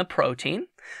in the protein.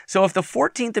 So if the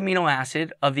 14th amino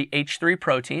acid of the H3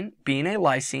 protein, being a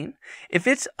lysine, if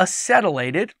it's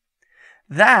acetylated,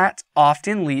 that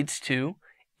often leads to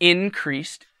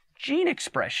increased gene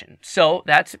expression. So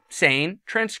that's saying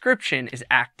transcription is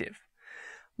active.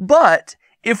 But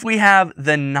if we have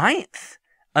the 9th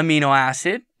amino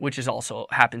acid, which is also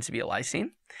happens to be a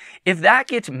lysine, if that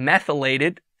gets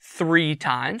methylated 3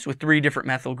 times with 3 different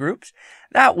methyl groups,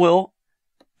 that will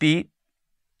be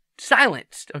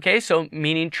silenced. Okay, so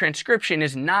meaning transcription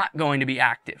is not going to be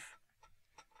active.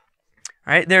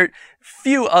 All right, there are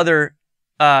few other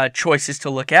choices to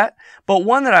look at, but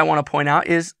one that I want to point out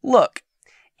is, look,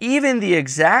 even the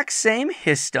exact same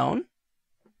histone,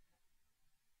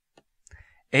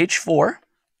 H4,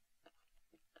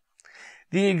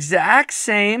 the exact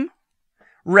same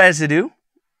residue,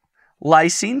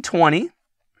 lysine 20,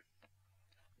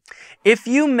 if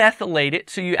you methylate it,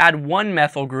 so you add one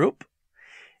methyl group,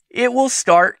 it will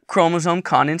start chromosome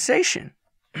condensation.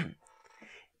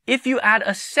 If you add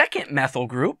a second methyl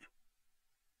group,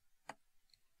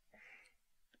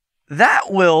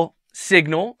 that will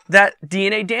signal that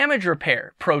DNA damage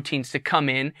repair proteins to come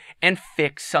in and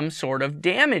fix some sort of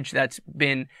damage that's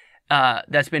been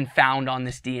found on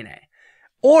this DNA.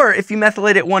 Or if you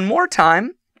methylate it one more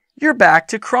time, you're back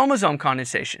to chromosome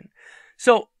condensation.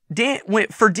 So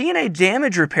for DNA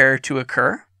damage repair to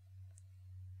occur,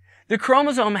 the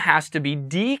chromosome has to be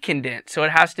decondensed. So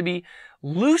it has to be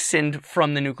loosened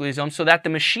from the nucleosome so that the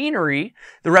machinery,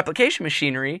 the replication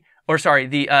machinery,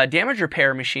 the damage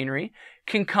repair machinery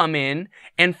can come in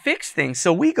and fix things.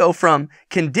 So we go from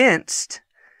condensed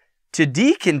to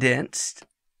decondensed,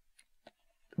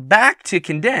 back to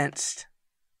condensed,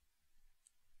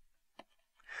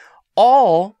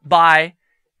 all by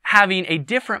having a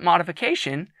different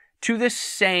modification to the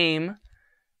same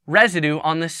residue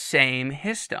on the same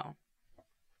histone.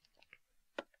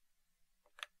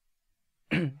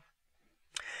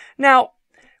 Now,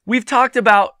 we've talked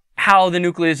about how the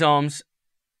nucleosomes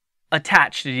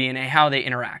attach to DNA, how they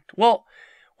interact. Well,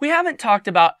 we haven't talked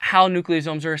about how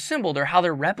nucleosomes are assembled or how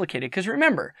they're replicated, because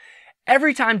remember,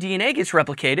 every time DNA gets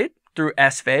replicated through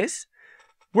S phase,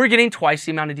 we're getting twice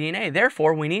the amount of DNA.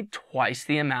 Therefore, we need twice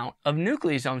the amount of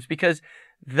nucleosomes, because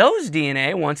those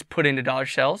DNA, once put into daughter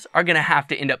cells, are going to have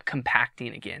to end up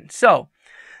compacting again. So,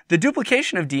 the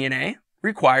duplication of DNA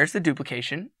requires the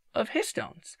duplication of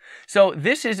histones. So,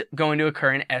 this is going to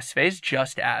occur in S phase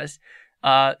just as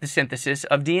the synthesis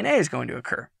of DNA is going to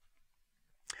occur.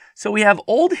 So, we have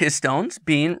old histones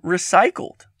being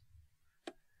recycled.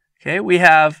 Okay, we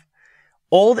have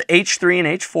old H3 and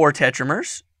H4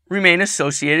 tetramers remain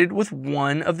associated with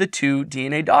one of the two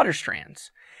DNA daughter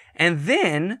strands. And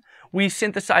then we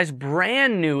synthesize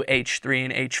brand new H3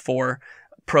 and H4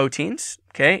 proteins,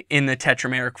 okay, in the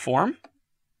tetrameric form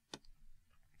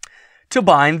to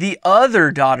bind the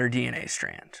other daughter DNA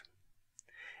strand.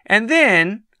 And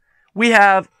then we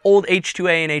have old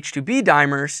H2A and H2B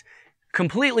dimers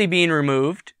completely being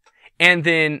removed, and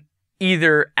then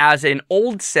either as an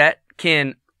old set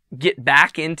can get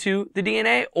back into the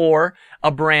DNA, or a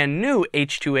brand new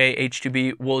H2A,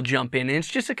 H2B will jump in. And it's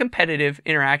just a competitive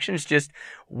interaction. It's just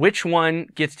which one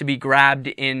gets to be grabbed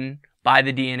in by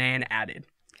the DNA and added.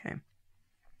 Okay.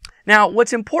 Now,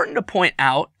 what's important to point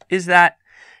out is that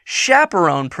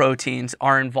chaperone proteins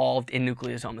are involved in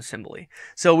nucleosome assembly.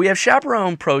 So we have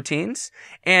chaperone proteins,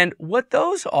 and what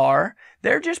those are,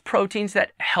 they're just proteins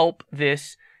that help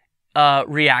this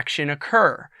reaction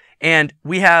occur. And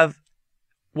we have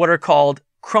what are called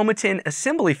chromatin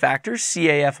assembly factors,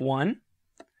 CAF1,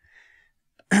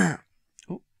 and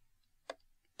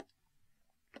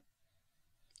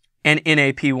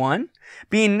NAP1,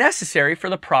 being necessary for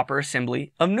the proper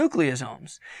assembly of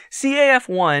nucleosomes.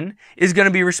 CAF1 is going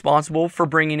to be responsible for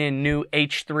bringing in new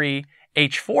H3,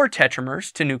 H4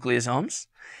 tetramers to nucleosomes.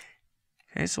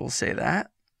 Okay, so we'll say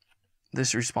that.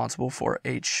 This is responsible for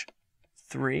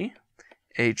H3,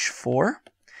 H4.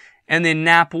 And then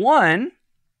NAP1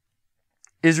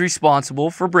 is responsible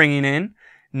for bringing in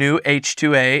new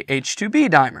H2A, H2B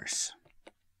dimers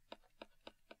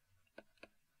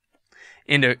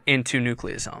into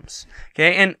nucleosomes.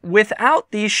 Okay, and without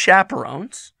these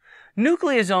chaperones,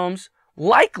 nucleosomes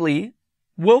likely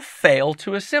will fail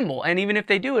to assemble. And even if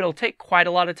they do, it'll take quite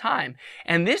a lot of time.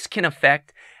 And this can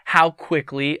affect how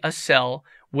quickly a cell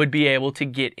would be able to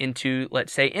get into,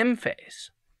 let's say, M phase.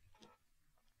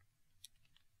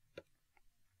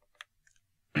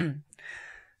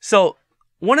 So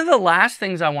one of the last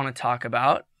things I want to talk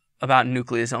about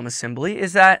nucleosome assembly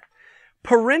is that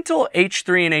parental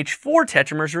H3 and H4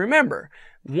 tetramers, remember,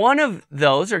 one of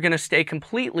those are going to stay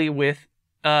completely with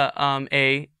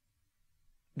the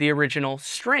original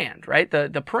strand, right?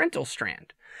 The parental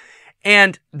strand.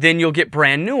 And then you'll get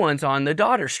brand new ones on the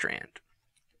daughter strand.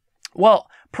 Well,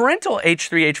 parental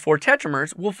H3, H4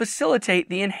 tetramers will facilitate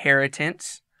the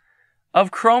inheritance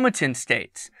of chromatin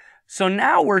states. So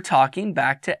now we're talking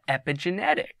back to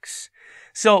epigenetics.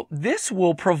 So this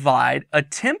will provide a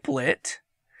template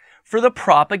for the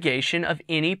propagation of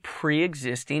any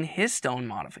pre-existing histone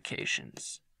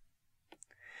modifications.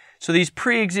 So these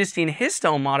pre-existing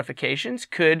histone modifications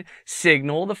could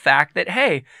signal the fact that,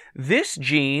 hey, this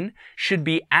gene should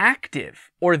be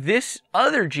active, or this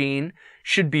other gene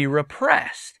should be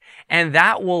repressed. And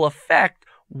that will affect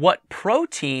what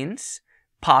proteins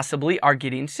possibly are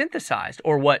getting synthesized,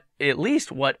 or at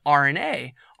least what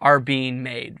RNA are being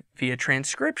made via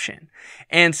transcription.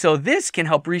 And so this can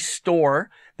help restore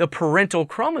the parental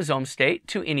chromosome state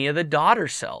to any of the daughter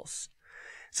cells.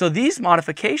 So these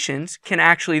modifications can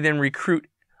actually then recruit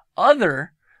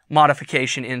other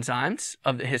modification enzymes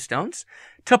of the histones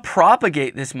to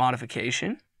propagate this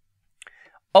modification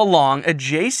along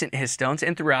adjacent histones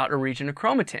and throughout a region of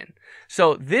chromatin.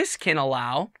 So this can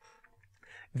allow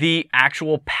the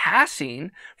actual passing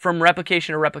from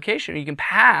replication to replication. You can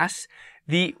pass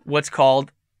what's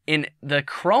called in the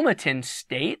chromatin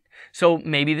state. So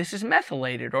maybe this is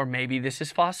methylated, or maybe this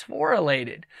is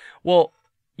phosphorylated. Well,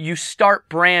 you start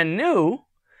brand new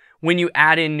when you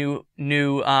add in new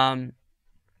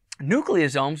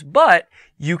nucleosomes, but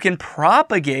you can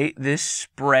propagate this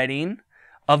spreading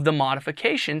of the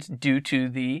modifications due to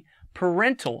the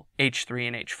parental H3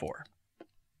 and H4.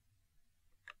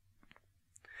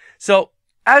 So,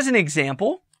 as an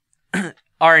example,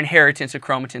 our inheritance of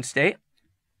chromatin state,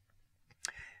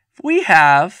 we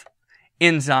have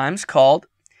enzymes called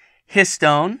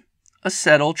histone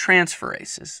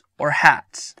acetyltransferases, or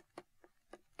HATs.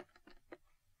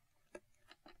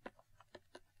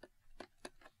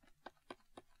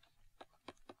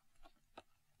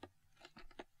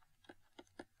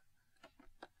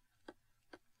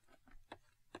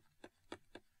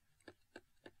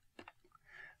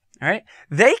 All right,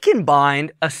 they can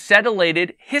bind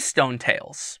acetylated histone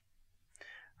tails,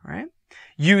 all right,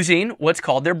 using what's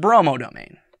called their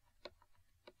bromodomain.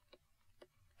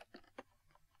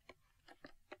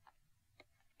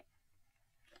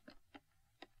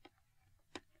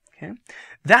 Okay,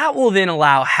 that will then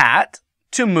allow HAT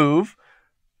to move.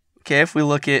 Okay, if we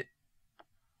look at,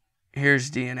 here's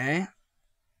DNA.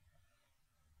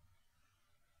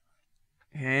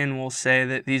 And we'll say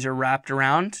that these are wrapped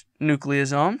around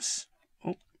nucleosomes.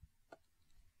 Oh.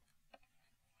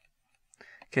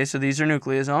 Okay, so these are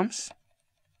nucleosomes.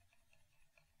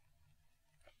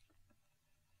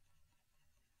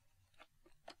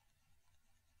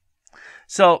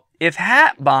 So if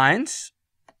HAT binds,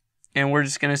 and we're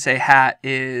just going to say HAT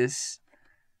is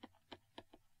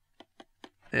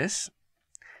this.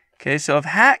 Okay, so if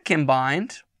HAT can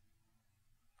bind,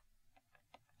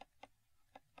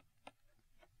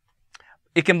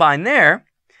 it can bind there.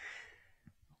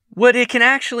 What it can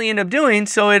actually end up doing,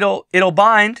 so it'll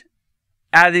bind,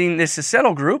 adding this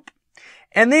acetyl group,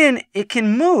 and then it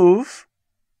can move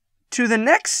to the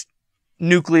next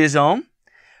nucleosome,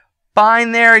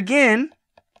 bind there again,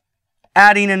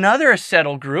 adding another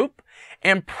acetyl group,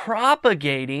 and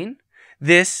propagating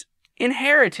this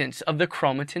inheritance of the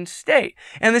chromatin state.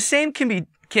 And the same can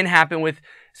happen with,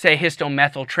 say, histone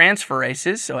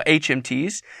methyltransferases, so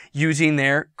HMTs, using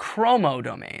their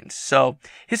chromodomains. So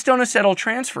histone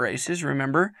acetyltransferases,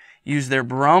 remember, use their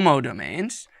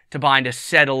bromodomains to bind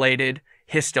acetylated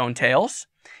histone tails,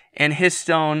 and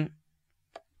histone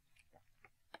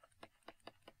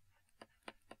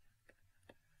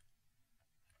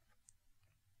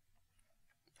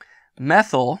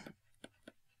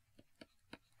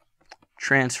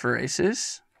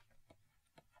methyltransferases,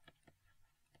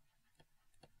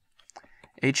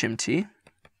 HMT,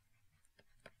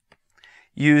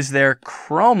 use their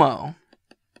chromodomain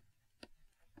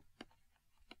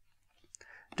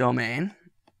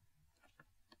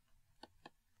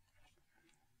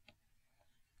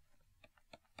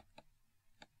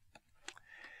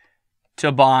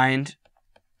to bind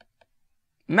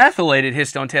methylated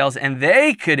histone tails, and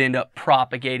they could end up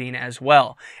propagating as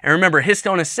well. And remember,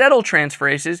 histone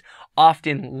acetyltransferases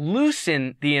often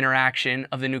loosen the interaction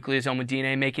of the nucleosome with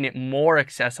DNA, making it more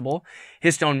accessible.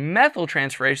 Histone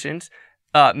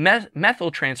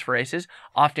methyltransferases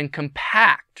often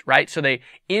compact, right? So they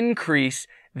increase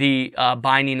the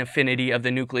binding affinity of the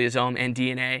nucleosome and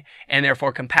DNA, and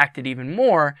therefore compact it even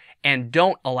more and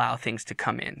don't allow things to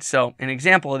come in. So an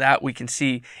example of that we can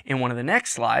see in one of the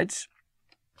next slides,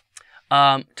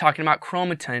 talking about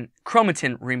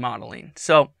chromatin remodeling.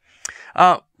 So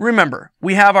remember,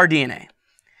 we have our DNA.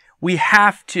 We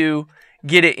have to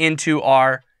get it into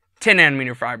our 10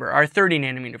 nanometer fiber, our 30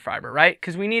 nanometer fiber, right?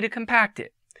 Because we need to compact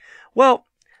it. Well,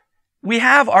 we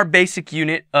have our basic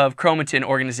unit of chromatin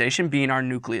organization being our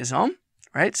nucleosome,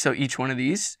 right? So each one of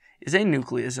these is a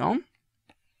nucleosome,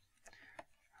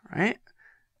 right?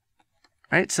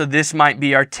 Right, so this might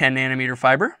be our 10 nanometer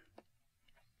fiber.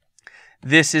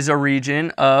 This is a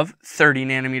region of 30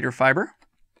 nanometer fiber.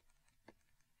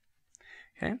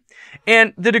 Okay.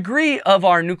 And the degree of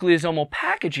our nucleosomal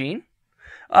packaging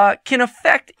can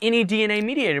affect any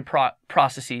DNA-mediated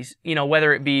processes,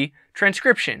 whether it be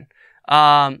transcription,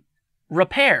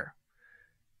 repair,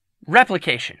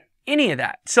 replication, any of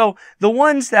that. So the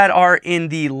ones that are in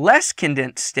the less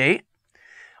condensed state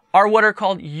are what are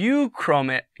called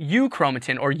euchromatin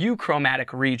or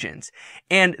euchromatic regions,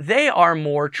 and they are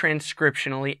more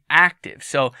transcriptionally active.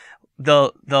 So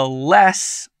the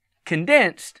less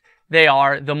condensed they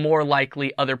are, the more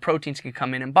likely other proteins can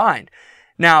come in and bind.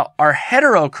 Now, our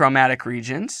heterochromatic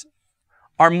regions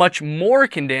are much more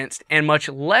condensed and much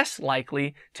less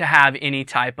likely to have any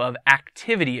type of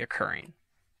activity occurring.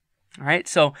 All right,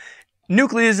 so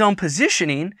nucleosome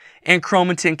positioning and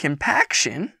chromatin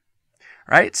compaction,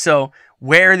 right? So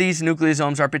where these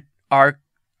nucleosomes are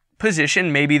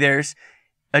positioned, maybe there's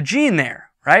a gene there,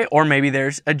 right? Or maybe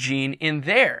there's a gene in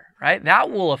there, right? That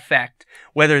will affect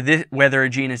whether a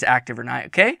gene is active or not,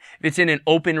 okay? If it's in an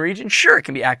open region, sure, it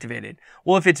can be activated.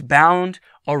 Well, if it's bound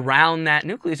around that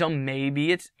nucleosome,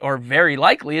 maybe it's, or very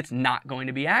likely, it's not going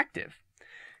to be active.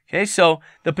 Okay, so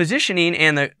the positioning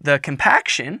and the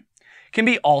compaction can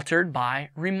be altered by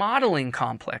remodeling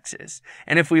complexes.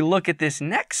 And if we look at this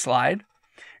next slide,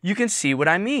 you can see what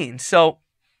I mean. So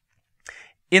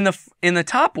in the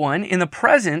top one, in the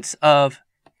presence of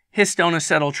histone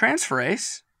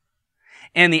acetyltransferase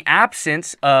and the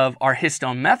absence of our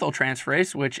histone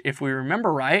methyltransferase, which, if we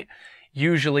remember right,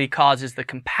 usually causes the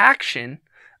compaction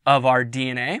of our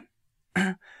DNA,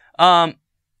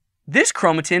 this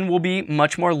chromatin will be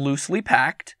much more loosely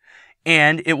packed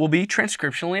and it will be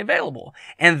transcriptionally available.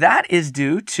 And that is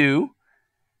due to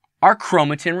our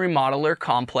chromatin remodeler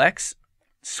complex,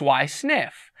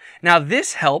 SWI/SNF. Now,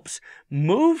 this helps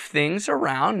move things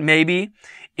around. Maybe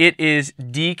it is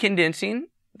decondensing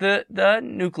the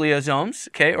nucleosomes,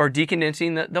 okay, or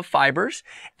decondensing the fibers,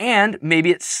 and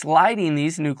maybe it's sliding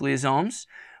these nucleosomes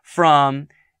from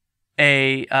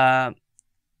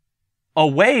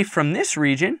away from this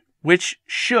region, which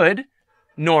should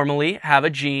normally have a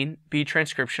gene be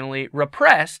transcriptionally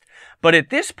repressed, but at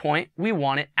this point we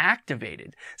want it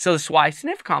activated. So the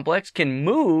SWI/SNF complex can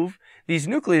move these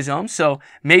nucleosomes, so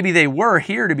maybe they were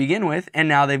here to begin with and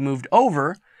now they've moved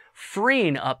over,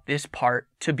 freeing up this part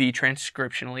to be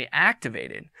transcriptionally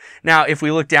activated. Now, if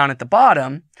we look down at the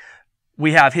bottom,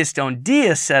 we have histone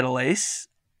deacetylase,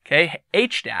 okay,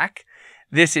 HDAC.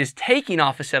 This is taking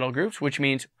off acetyl groups, which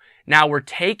means now we're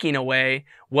taking away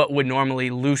what would normally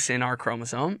loosen our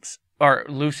chromosomes or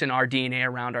loosen our DNA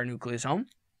around our nucleosome.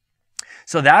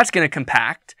 So that's going to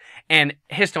compact. And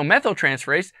histone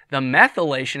methyltransferase, the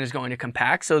methylation is going to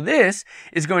compact. So this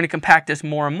is going to compact us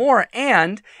more and more,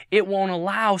 and it won't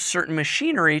allow certain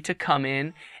machinery to come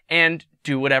in and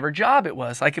do whatever job it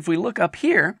was. Like if we look up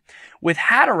here, with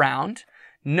hat around,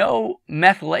 no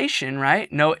methylation,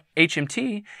 right? No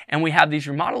HMT, and we have these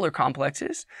remodeler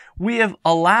complexes, we have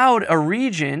allowed a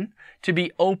region to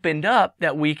be opened up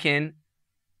that we can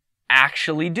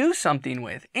actually do something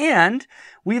with. And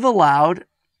we've allowed,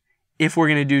 if we're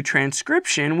going to do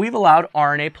transcription, we've allowed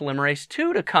RNA polymerase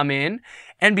II to come in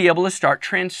and be able to start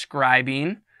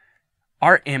transcribing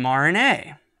our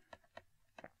mRNA.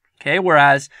 Okay,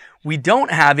 whereas we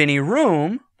don't have any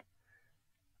room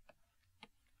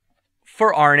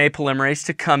for RNA polymerase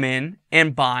to come in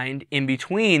and bind in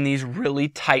between these really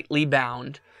tightly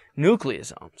bound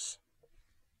nucleosomes.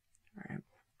 All right.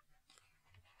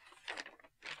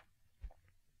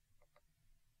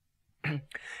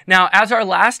 Now, as our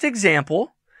last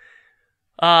example,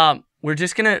 we're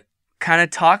just going to kind of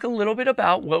talk a little bit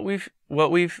about what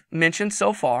we've mentioned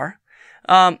so far.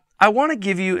 I want to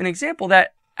give you an example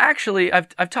that actually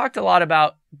I've talked a lot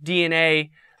about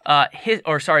DNA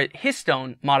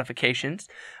histone modifications,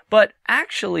 but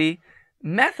actually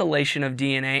methylation of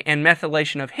DNA and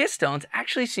methylation of histones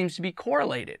actually seems to be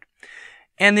correlated.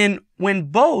 And then when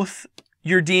both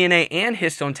your DNA and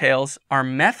histone tails are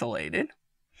methylated,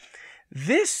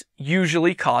 this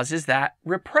usually causes that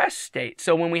repressed state.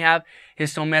 So when we have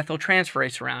histone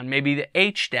methyltransferase around, maybe the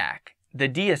HDAC, the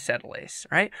deacetylase,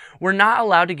 right? We're not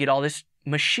allowed to get all this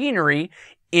machinery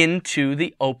into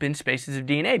the open spaces of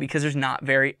DNA because there's not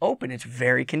very open. It's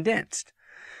very condensed.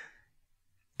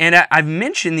 And I've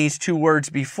mentioned these two words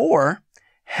before,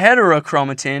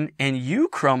 heterochromatin and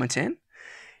euchromatin.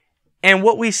 And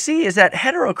what we see is that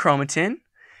heterochromatin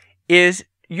is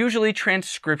usually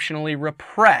transcriptionally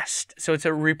repressed. So it's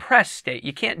a repressed state.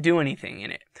 You can't do anything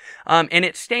in it. And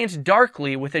it stains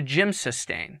darkly with a GIMSA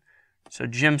stain. So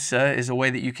GIMSA is a way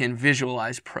that you can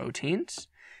visualize proteins.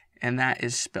 And that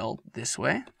is spelled this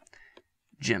way,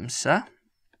 GIMSA.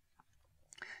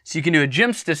 So you can do a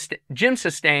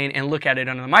GemSys stain and look at it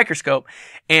under the microscope,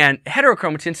 and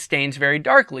heterochromatin stains very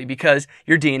darkly because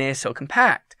your DNA is so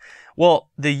compact. Well,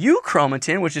 the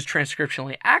euchromatin, which is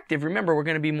transcriptionally active, remember, we're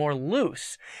going to be more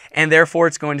loose, and therefore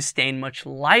it's going to stain much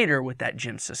lighter with that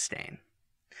GemSys stain.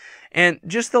 And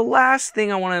just the last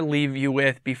thing I want to leave you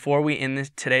with before we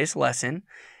end today's lesson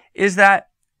is that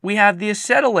we have the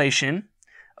acetylation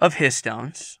of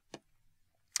histones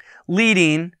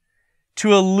leading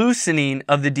to a loosening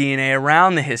of the DNA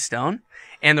around the histone.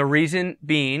 And the reason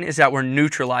being is that we're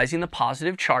neutralizing the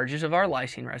positive charges of our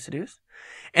lysine residues.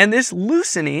 And this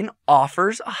loosening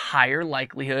offers a higher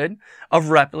likelihood of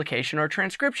replication or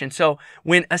transcription. So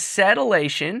when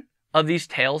acetylation of these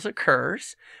tails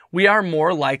occurs, we are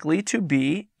more likely to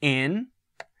be in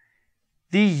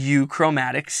the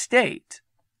euchromatic state.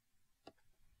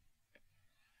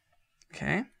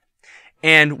 Okay?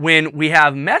 And when we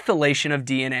have methylation of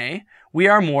DNA, we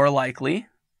are more likely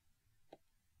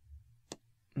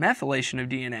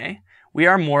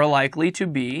to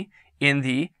be in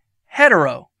the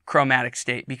heterochromatic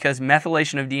state, because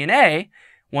methylation of DNA,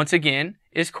 once again,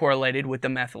 is correlated with the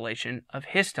methylation of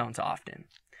histones often.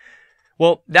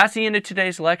 Well, that's the end of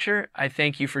today's lecture. I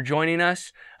thank you for joining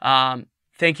us.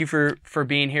 Thank you for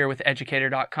being here with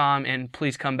educator.com, and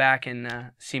please come back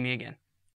and see me again.